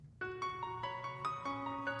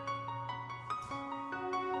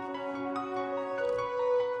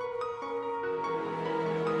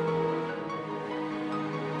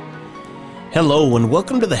Hello and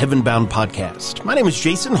welcome to the Heaven Bound Podcast. My name is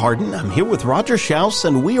Jason Harden. I'm here with Roger Schaus,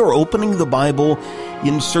 and we are opening the Bible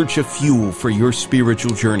in search of fuel for your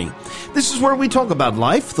spiritual journey. This is where we talk about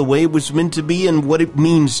life, the way it was meant to be, and what it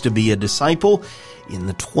means to be a disciple in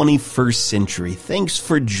the 21st century. Thanks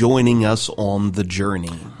for joining us on the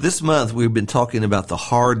journey. This month we've been talking about the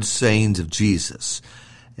hard sayings of Jesus.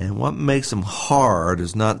 And what makes them hard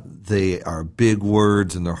is not they are big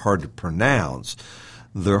words and they're hard to pronounce.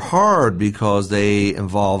 They're hard because they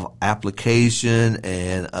involve application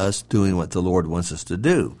and us doing what the Lord wants us to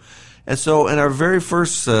do. And so in our very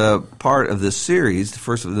first part of this series, the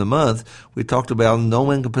first of the month, we talked about no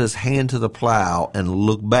one can put his hand to the plow and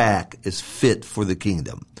look back is fit for the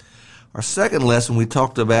kingdom. Our second lesson, we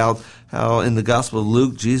talked about how in the Gospel of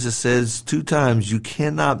Luke, Jesus says 2 times, you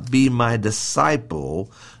cannot be my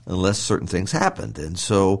disciple unless certain things happened. And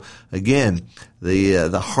so, again,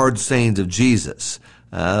 the hard sayings of Jesus.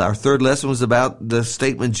 Our third lesson was about the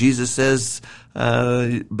statement Jesus says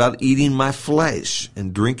about eating my flesh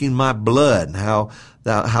and drinking my blood, and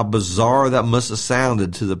how bizarre that must have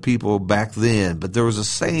sounded to the people back then. But there was a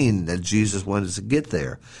saying that Jesus wanted us to get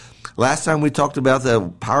there. Last time we talked about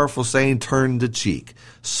the powerful saying, turn the cheek.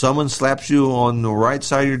 Someone slaps you on the right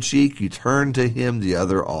side of your cheek, you turn to him the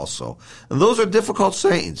other also. And those are difficult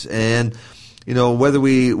sayings. And, you know, whether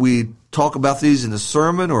we talk about these in a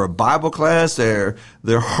sermon or a Bible class, they're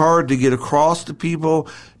hard to get across to people.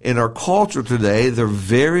 In our culture today, they're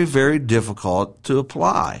very, very difficult to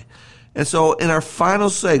apply. And so in our final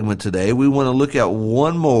segment today, we want to look at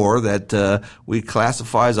one more that we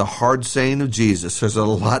classify as a hard saying of Jesus. There's a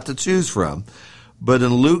lot to choose from. But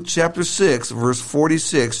in Luke chapter 6, verse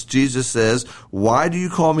 46, Jesus says, "Why do you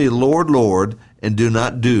call me Lord, Lord, and do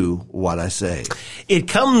not do what I say?" It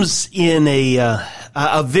comes in a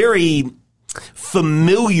very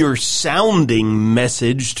familiar sounding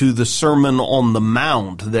message to the Sermon on the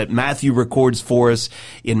Mount that Matthew records for us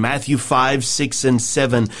in Matthew 5, 6, and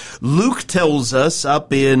 7. Luke tells us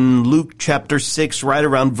up in Luke chapter 6, right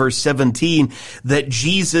around verse 17, that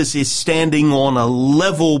Jesus is standing on a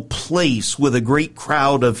level place with a great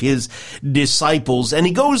crowd of his disciples. And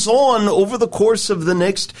he goes on over the course of the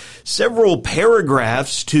next several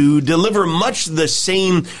paragraphs to deliver much the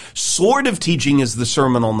same sort of teaching as the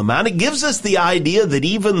Sermon on the Mount. It gives us the idea that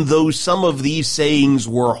even though some of these sayings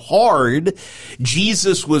were hard,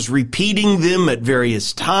 Jesus was repeating them at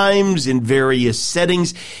various times in various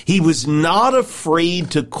settings. He was not afraid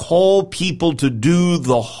to call people to do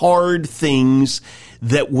the hard things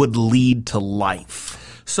that would lead to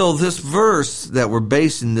life. So this verse that we're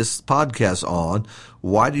basing this podcast on,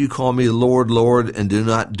 "Why do you call me Lord, Lord, and do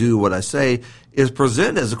not do what I say?" is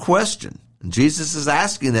presented as a question. And Jesus is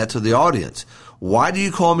asking that to the audience. Why do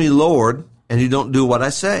you call me Lord and you don't do what I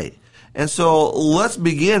say? And so let's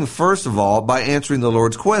begin, first of all, by answering the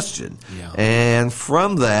Lord's question. Yeah. And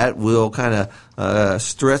from that, we'll kind of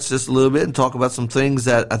stretch this a little bit and talk about some things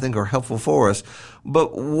that I think are helpful for us.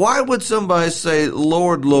 But why would somebody say,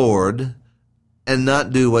 Lord, Lord, and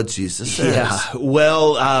not do what Jesus says? Yeah,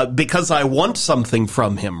 well, because I want something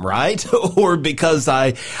from him, right? Or because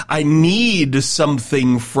I need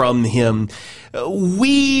something from him.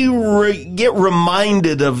 We get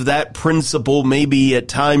reminded of that principle maybe at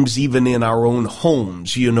times even in our own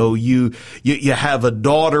homes. You know, you have a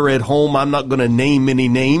daughter at home. I'm not going to name any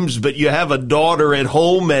names, but you have a daughter at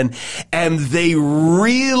home and they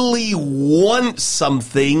really want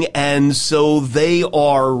something, and so they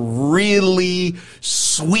are really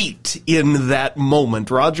sweet in that moment.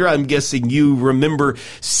 Roger, I'm guessing you remember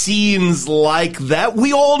scenes like that.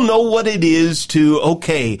 We all know what it is to,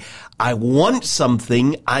 okay, I want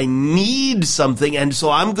something, I need something, and so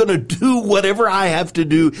I'm going to do whatever I have to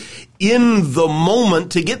do in the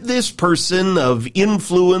moment to get this person of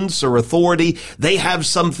influence or authority. They have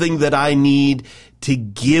something that I need to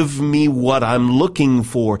give me what I'm looking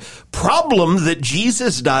for. Problem that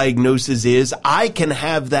Jesus diagnoses is I can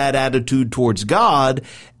have that attitude towards God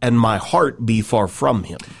and my heart be far from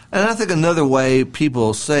him. And I think another way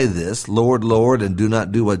people say this, Lord, Lord, and do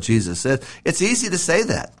not do what Jesus said, it's easy to say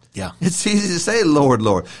that. Yeah. It's easy to say, Lord,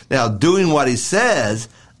 Lord. Now, doing what he says,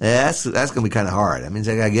 that's going to be kind of hard. That means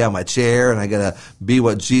I got to get out of my chair and I got to be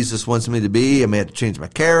what Jesus wants me to be. I may have to change my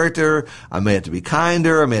character. I may have to be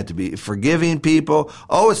kinder. I may have to be forgiving people.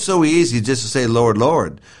 Oh, it's so easy just to say, Lord,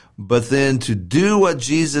 Lord. But then to do what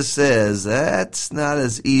Jesus says, that's not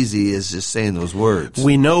as easy as just saying those words.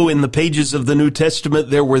 We know in the pages of the New Testament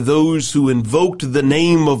there were those who invoked the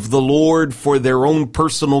name of the Lord for their own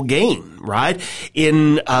personal gain. right?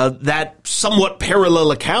 In that somewhat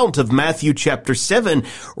parallel account of Matthew chapter 7,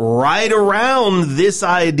 right around this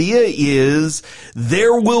idea is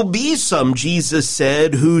there will be some, Jesus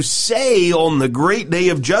said, who say on the great day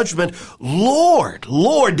of judgment, Lord,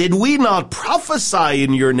 Lord, did we not prophesy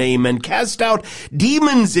in your name and cast out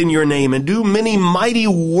demons in your name and do many mighty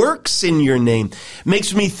works in your name?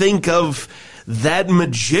 Makes me think of that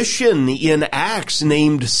magician in Acts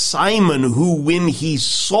named Simon, who when he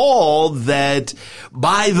saw that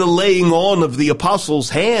by the laying on of the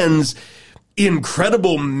apostles' hands,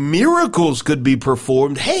 incredible miracles could be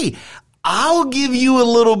performed, hey, I'll give you a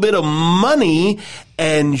little bit of money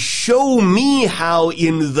and show me how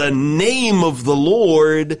in the name of the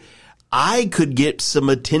Lord I could get some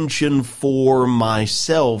attention for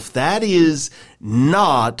myself. That is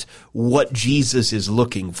not what Jesus is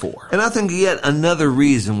looking for. And I think yet another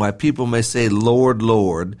reason why people may say, Lord,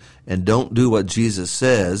 Lord, and don't do what Jesus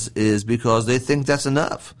says is because they think that's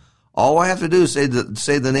enough. All I have to do is say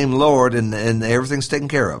the name Lord and everything's taken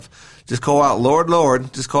care of. Just call out Lord,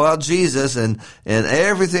 Lord, just call out Jesus and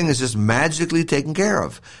everything is just magically taken care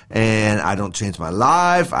of. And I don't change my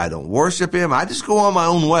life. I don't worship him. I just go on my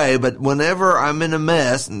own way. But whenever I'm in a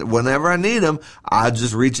mess and whenever I need him, I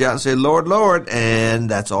just reach out and say, Lord, Lord, and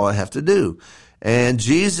that's all I have to do. And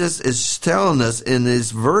Jesus is telling us in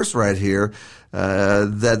this verse right here,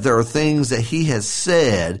 that there are things that he has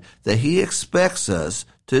said that he expects us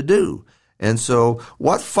to do. And so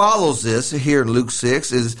what follows this here in Luke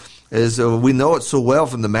 6 is we know it so well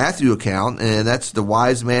from the Matthew account, and that's the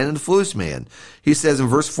wise man and the foolish man. He says in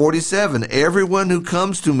verse 47, everyone who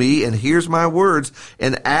comes to me and hears my words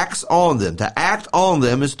and acts on them. To act on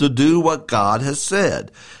them is to do what God has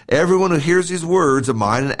said. Everyone who hears these words of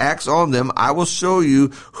mine and acts on them, I will show you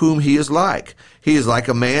whom he is like. He is like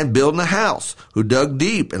a man building a house who dug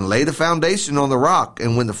deep and laid a foundation on the rock.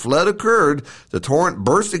 And when the flood occurred, the torrent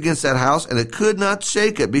burst against that house and it could not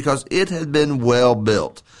shake it because it had been well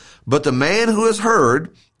built. But the man who has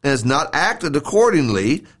heard and has not acted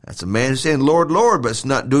accordingly, that's a man who's saying, Lord, Lord, but it's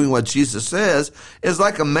not doing what Jesus says, is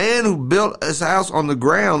like a man who built his house on the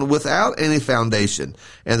ground without any foundation.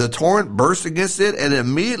 And the torrent burst against it, and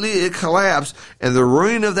immediately it collapsed, and the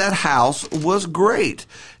ruin of that house was great.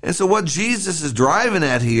 And so what Jesus is driving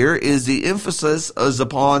at here is the emphasis is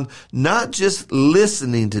upon not just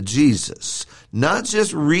listening to Jesus, not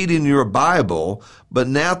just reading your Bible, but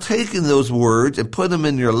now taking those words and put them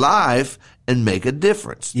in your life and make a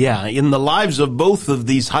difference. Yeah, in the lives of both of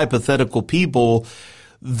these hypothetical people,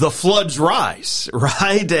 the floods rise,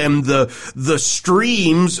 right? And the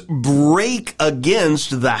streams break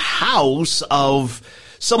against the house of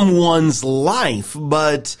someone's life.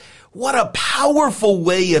 But what a powerful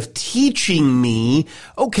way of teaching me,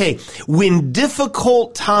 okay, when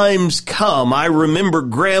difficult times come, I remember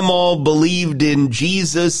Grandma believed in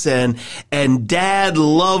Jesus and Dad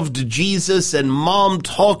loved Jesus and Mom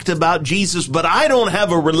talked about Jesus, but I don't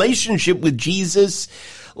have a relationship with Jesus.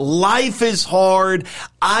 Life is hard.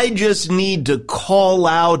 I just need to call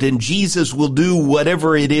out and Jesus will do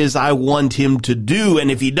whatever it is I want him to do. And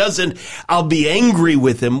if he doesn't, I'll be angry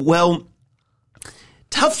with him. Well,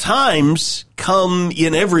 tough times come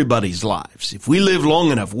in everybody's lives. If we live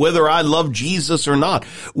long enough, whether I love Jesus or not,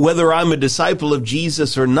 whether I'm a disciple of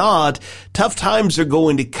Jesus or not, tough times are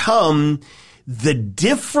going to come. The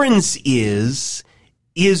difference is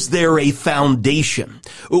there a foundation?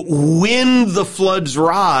 When the floods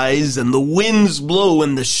rise and the winds blow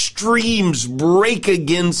and the streams break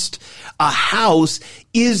against a house,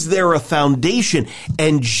 is there a foundation?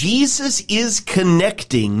 And Jesus is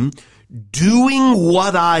connecting doing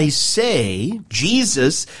what I say,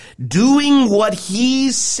 Jesus, doing what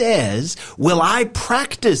he says, will I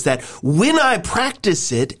practice that? When I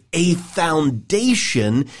practice it, a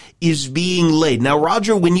foundation is being laid. Now,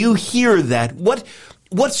 Roger, when you hear that,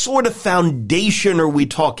 what sort of foundation are we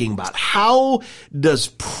talking about? How does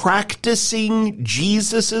practicing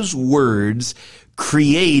Jesus's words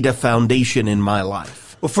create a foundation in my life?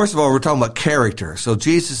 Well, first of all, we're talking about character. So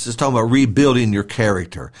Jesus is talking about rebuilding your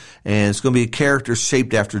character. And it's going to be a character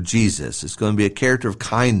shaped after Jesus. It's going to be a character of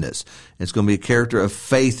kindness. It's going to be a character of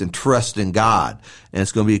faith and trust in God. And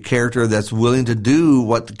it's going to be a character that's willing to do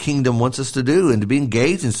what the kingdom wants us to do and to be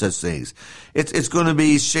engaged in such things. It's going to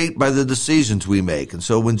be shaped by the decisions we make. And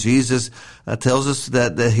so when Jesus tells us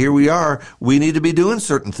that here we are, we need to be doing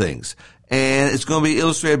certain things. and it's going to be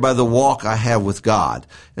illustrated by the walk I have with God.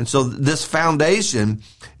 And so this foundation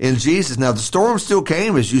in Jesus, now the storm still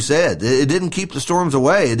came, as you said. It didn't keep the storms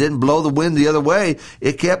away. It didn't blow the wind the other way.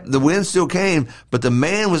 The wind still came, but the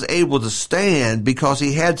man was able to stand because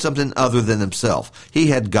he had something other than himself. He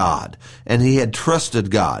had God, and he had trusted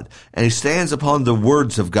God, and he stands upon the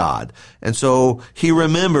words of God. And so he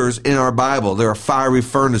remembers in our Bible, there are fiery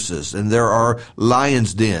furnaces, and there are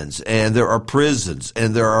lions' dens, and there are prisons,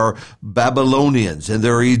 and there are Babylonians, and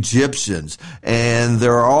there are Egyptians, and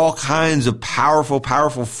there are all kinds of powerful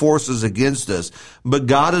forces against us. But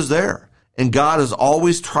God is there, and God is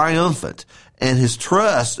always triumphant, and his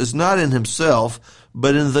trust is not in himself,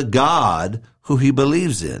 but in the God who he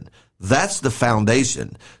believes in. That's the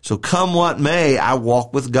foundation. So come what may, I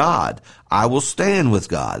walk with God. I will stand with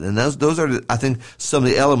God. And those are, I think, some of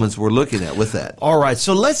the elements we're looking at with that. All right.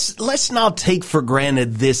 So let's not take for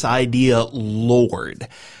granted this idea, Lord.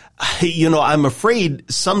 I'm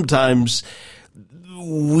afraid sometimes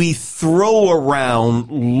we throw around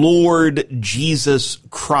Lord Jesus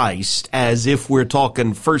Christ as if we're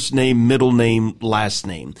talking first name, middle name, last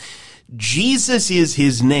name. Jesus is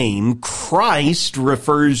his name. Christ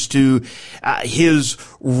refers to his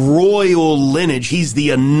royal lineage. He's the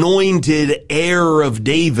anointed heir of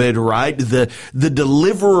David, right? The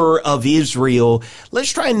deliverer of Israel.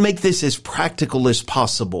 Let's try and make this as practical as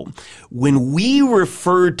possible. When we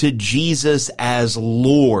refer to Jesus as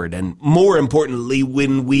Lord, and more importantly,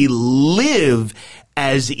 when we live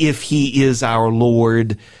as if he is our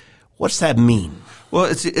Lord, what's that mean? Well,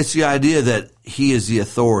 it's the idea that he is the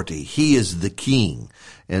authority. He is the king.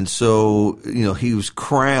 And so, he was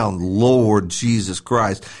crowned Lord Jesus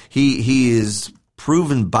Christ. He is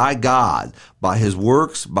proven by God, by his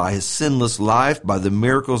works, by his sinless life, by the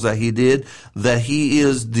miracles that he did, that he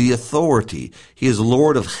is the authority. He is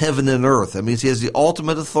Lord of heaven and earth. That means he has the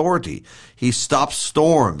ultimate authority. He stops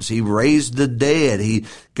storms. He raised the dead. He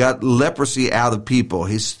got leprosy out of people.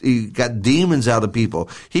 He got demons out of people.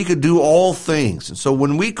 He could do all things. And so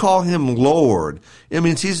when we call him Lord, it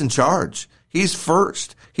means he's in charge. He's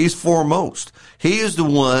first. He's foremost. He is the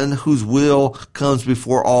one whose will comes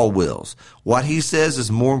before all wills. What he says is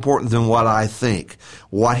more important than what I think.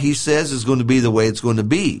 What he says is going to be the way it's going to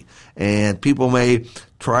be. And people may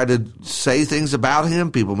try to say things about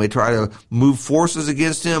him. People may try to move forces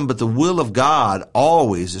against him, but the will of God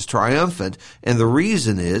always is triumphant. And the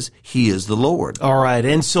reason is he is the Lord. All right.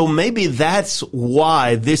 And so maybe that's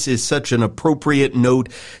why this is such an appropriate note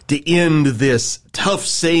to end this Tough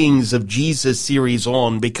Sayings of Jesus series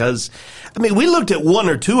on, because, we looked at one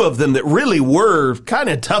or two of them that really were kind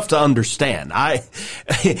of tough to understand.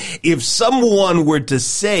 If someone were to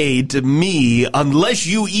say to me, unless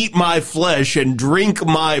you eat my flesh and drink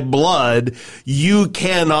my blood, you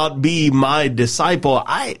cannot be my disciple,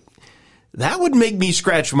 that would make me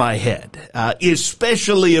scratch my head,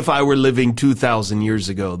 especially if I were living 2,000 years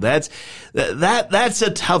ago. That's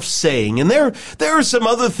a tough saying. And there are some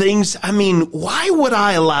other things. Why would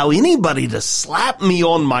I allow anybody to slap me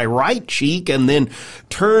on my right cheek and then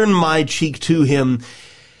turn my cheek to him?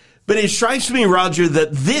 But it strikes me, Roger,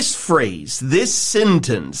 that this phrase, this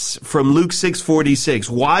sentence from Luke 6:46,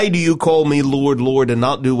 why do you call me Lord, Lord, and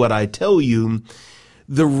not do what I tell you?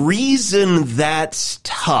 The reason that's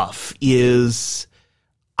tough is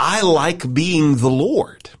I like being the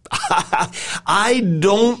Lord. I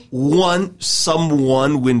don't want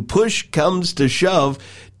someone, when push comes to shove,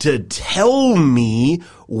 to tell me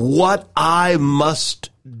what I must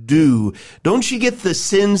do. Don't you get the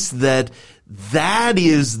sense that that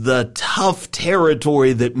is the tough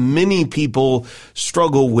territory that many people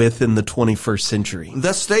struggle with in the 21st century?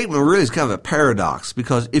 That statement really is kind of a paradox,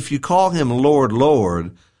 because if you call him Lord,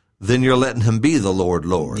 Lord, then you're letting him be the Lord,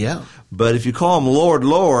 Lord. Yeah. But if you call him Lord,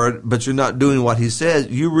 Lord, but you're not doing what he says,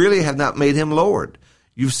 you really have not made him Lord.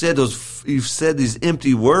 You've said these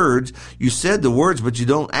empty words. You said the words, but you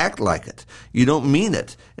don't act like it. You don't mean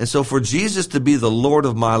it. And so for Jesus to be the Lord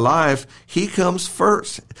of my life, he comes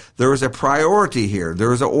first. There is a priority here.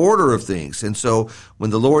 There is an order of things. And so when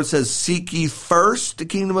the Lord says, seek ye first the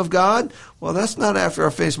kingdom of God, well, that's not after I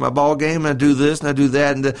finish my ball game and I do this and I do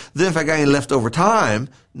that. And then if I got any leftover time,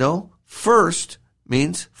 no, first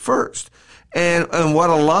means first. And what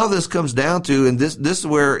a lot of this comes down to, and this is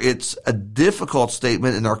where it's a difficult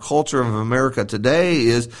statement in our culture of America today,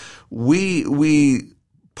 is we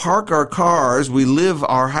park our cars, we live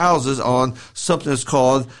our houses on something that's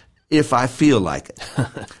called if I feel like it.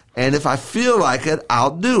 And if I feel like it,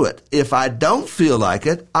 I'll do it. If I don't feel like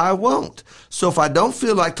it, I won't. So if I don't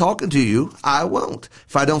feel like talking to you, I won't.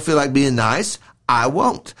 If I don't feel like being nice, I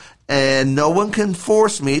won't. And no one can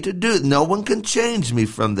force me to do it. No one can change me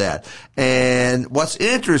from that. And what's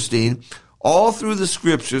interesting, all through the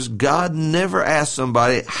scriptures, God never asked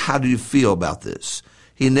somebody, how do you feel about this?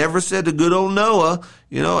 He never said to good old Noah,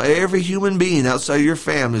 every human being outside your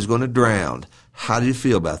family is going to drown. How do you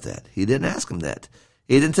feel about that? He didn't ask him that.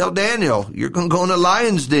 He didn't tell Daniel, you're going to go in the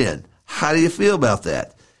lion's den. How do you feel about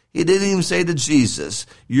that? He didn't even say to Jesus,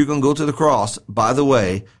 you're going to go to the cross. By the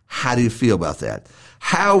way, how do you feel about that?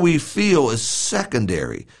 How we feel is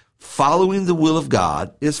secondary. Following the will of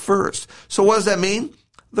God is first. So what does that mean?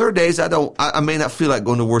 There are days I may not feel like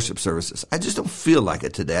going to worship services. I just don't feel like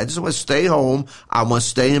it today. I just want to stay home. I want to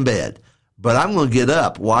stay in bed. But I'm going to get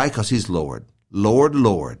up. Why? Because he's Lord. Lord,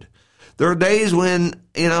 Lord. There are days when,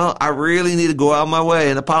 I really need to go out of my way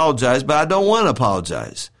and apologize, but I don't want to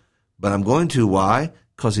apologize. But I'm going to. Why?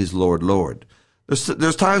 Because he's Lord, Lord.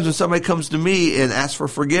 There's times when somebody comes to me and asks for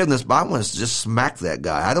forgiveness, but I want to just smack that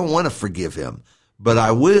guy. I don't want to forgive him, but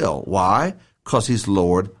I will. Why? Because he's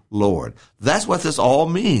Lord, Lord. That's what this all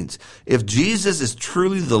means. If Jesus is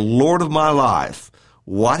truly the Lord of my life,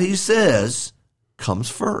 what he says comes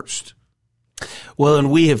first. Well,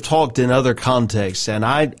 and we have talked in other contexts, and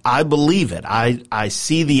I believe it. I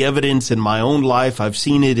see the evidence in my own life. I've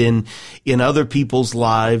seen it in other people's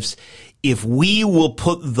lives. If we will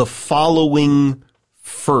put the following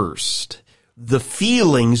first, the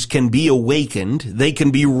feelings can be awakened. They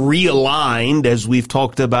can be realigned, as we've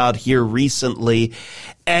talked about here recently,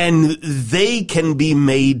 and they can be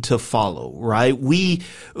made to follow, right? We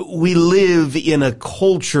live in a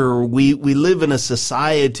culture, we live in a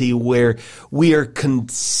society where we are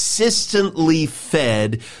consistently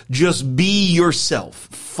fed, just be yourself,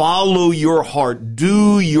 follow your heart,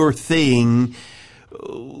 do your thing.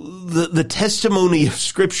 The testimony of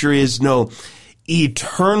Scripture is no,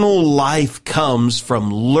 eternal life comes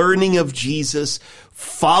from learning of Jesus,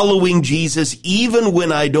 following Jesus, even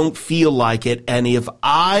when I don't feel like it. And if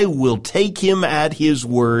I will take him at his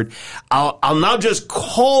word, I'll not just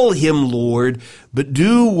call him Lord, but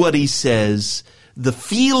do what he says. The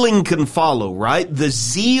feeling can follow, right? The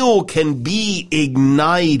zeal can be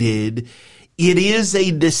ignited. It is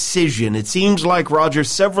a decision. It seems like, Roger,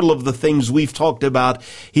 several of the things we've talked about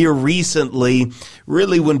here recently,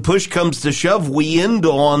 really when push comes to shove, we end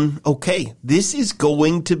on, okay, this is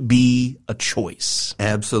going to be a choice.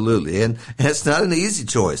 Absolutely. And it's not an easy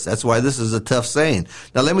choice. That's why this is a tough saying.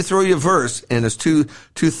 Now, let me throw you a verse, and there's two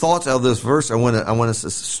thoughts out of this verse I want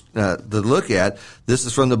us to look at. This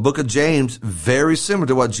is from the book of James, very similar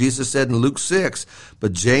to what Jesus said in Luke 6.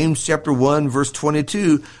 But James chapter 1, verse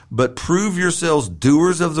 22, but prove yourselves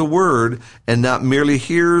doers of the word and not merely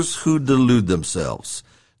hearers who delude themselves.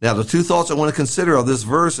 Now, the two thoughts I want to consider of this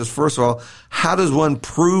verse is, first of all, how does one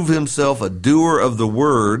prove himself a doer of the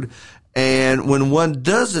word? And when one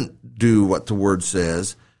doesn't do what the word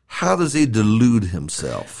says, how does he delude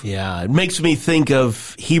himself? Yeah, it makes me think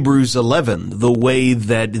of Hebrews 11, the way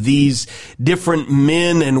that these different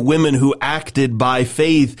men and women who acted by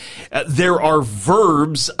faith, there are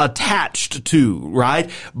verbs attached to, right?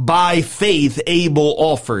 By faith, Abel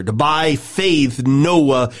offered. By faith,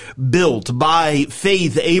 Noah built. By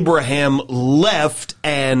faith, Abraham left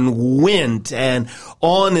and went, and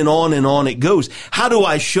on and on and on it goes. How do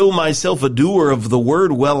I show myself a doer of the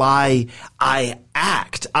word? Well, I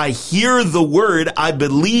act. I hear the word. I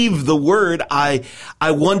believe the word. I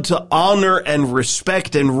want to honor and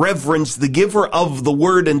respect and reverence the giver of the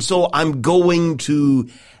word. And so I'm going to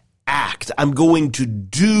act. I'm going to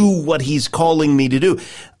do what he's calling me to do.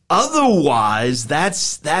 Otherwise,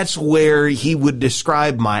 that's where he would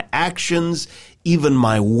describe my actions, even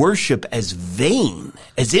my worship, as vain,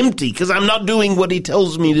 as empty, because I'm not doing what he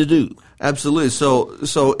tells me to do. Absolutely.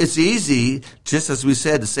 So it's easy, just as we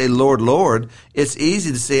said, to say, Lord, Lord. It's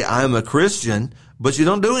easy to say, I'm a Christian, but you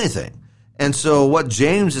don't do anything. And so what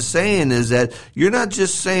James is saying is that you're not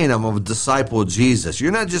just saying I'm a disciple of Jesus.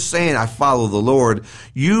 You're not just saying I follow the Lord.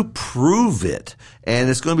 You prove it. And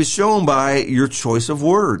it's going to be shown by your choice of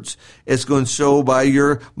words. It's going to show by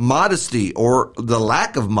your modesty or the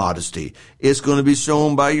lack of modesty. It's going to be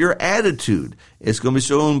shown by your attitude. It's going to be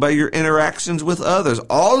shown by your interactions with others.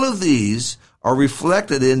 All of these are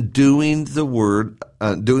reflected in doing the word,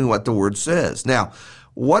 doing what the word says. Now,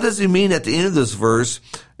 what does he mean at the end of this verse?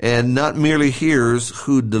 And not merely hearers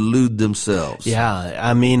who delude themselves. Yeah,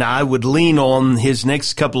 I mean, I would lean on his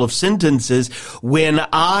next couple of sentences. When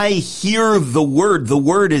I hear the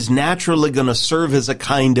word is naturally going to serve as a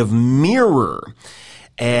kind of mirror.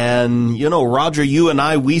 And, Roger, you and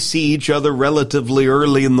I, we see each other relatively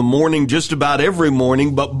early in the morning, just about every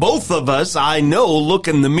morning, but both of us, I know, look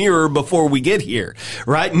in the mirror before we get here,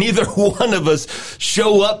 right? Neither one of us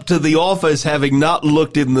show up to the office having not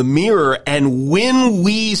looked in the mirror. And when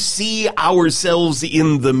we see ourselves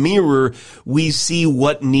in the mirror, we see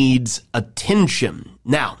what needs attention.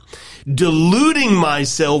 Now, deluding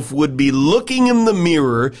myself would be looking in the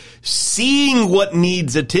mirror, seeing what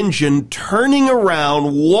needs attention, turning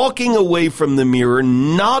around, walking away from the mirror,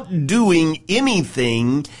 not doing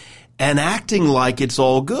anything, and acting like it's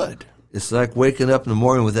all good. It's like waking up in the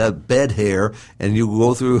morning with that bed hair, and you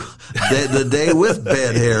go through the day with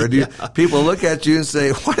bed hair. And people look at you and say,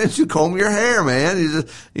 "Why didn't you comb your hair, man?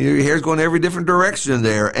 Your hair's going every different direction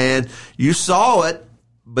there." And you saw it,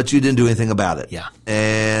 but you didn't do anything about it. Yeah.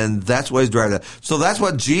 And that's what he's driving at. So that's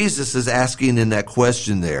what Jesus is asking in that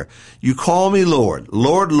question there. You call me Lord,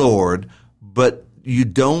 Lord, Lord, but you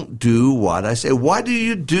don't do what I say. Why do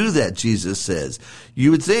you do that, Jesus says?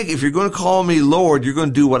 You would think if you're going to call me Lord, you're going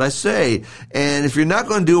to do what I say. And if you're not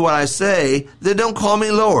going to do what I say, then don't call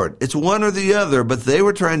me Lord. It's one or the other, but they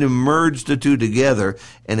were trying to merge the two together,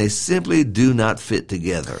 and they simply do not fit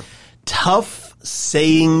together. Tough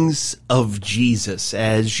sayings of Jesus.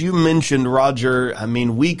 As you mentioned, Roger,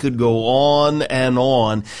 we could go on and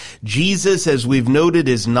on. Jesus, as we've noted,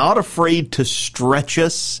 is not afraid to stretch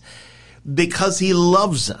us because he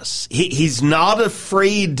loves us. He's not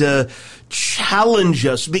afraid to challenge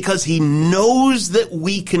us because he knows that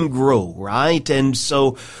we can grow, right? And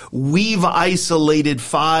so we've isolated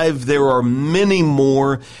 5. There are many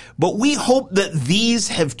more, but we hope that these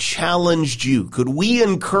have challenged you. Could we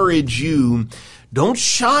encourage you? Don't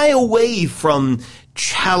shy away from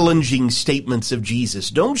challenging statements of Jesus.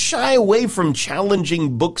 Don't shy away from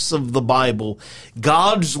challenging books of the Bible.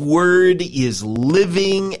 God's word is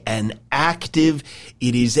living and active.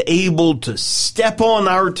 It is able to step on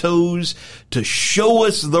our toes, to show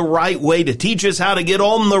us the right way, to teach us how to get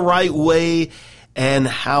on the right way and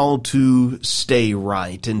how to stay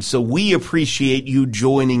right. And so we appreciate you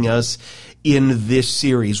joining us in this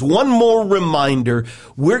series. One more reminder,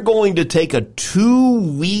 we're going to take a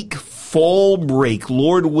 2-week fall break.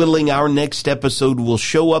 Lord willing, our next episode will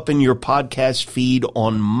show up in your podcast feed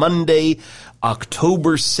on Monday,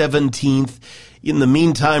 October 17th. In the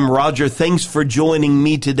meantime, Roger, thanks for joining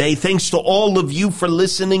me today. Thanks to all of you for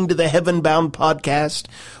listening to the Heaven Bound podcast.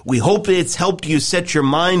 We hope it's helped you set your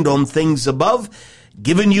mind on things above,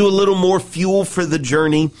 given you a little more fuel for the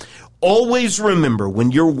journey. Always remember, when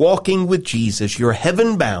you're walking with Jesus, you're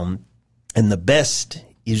heaven bound, and the best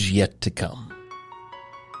is yet to come.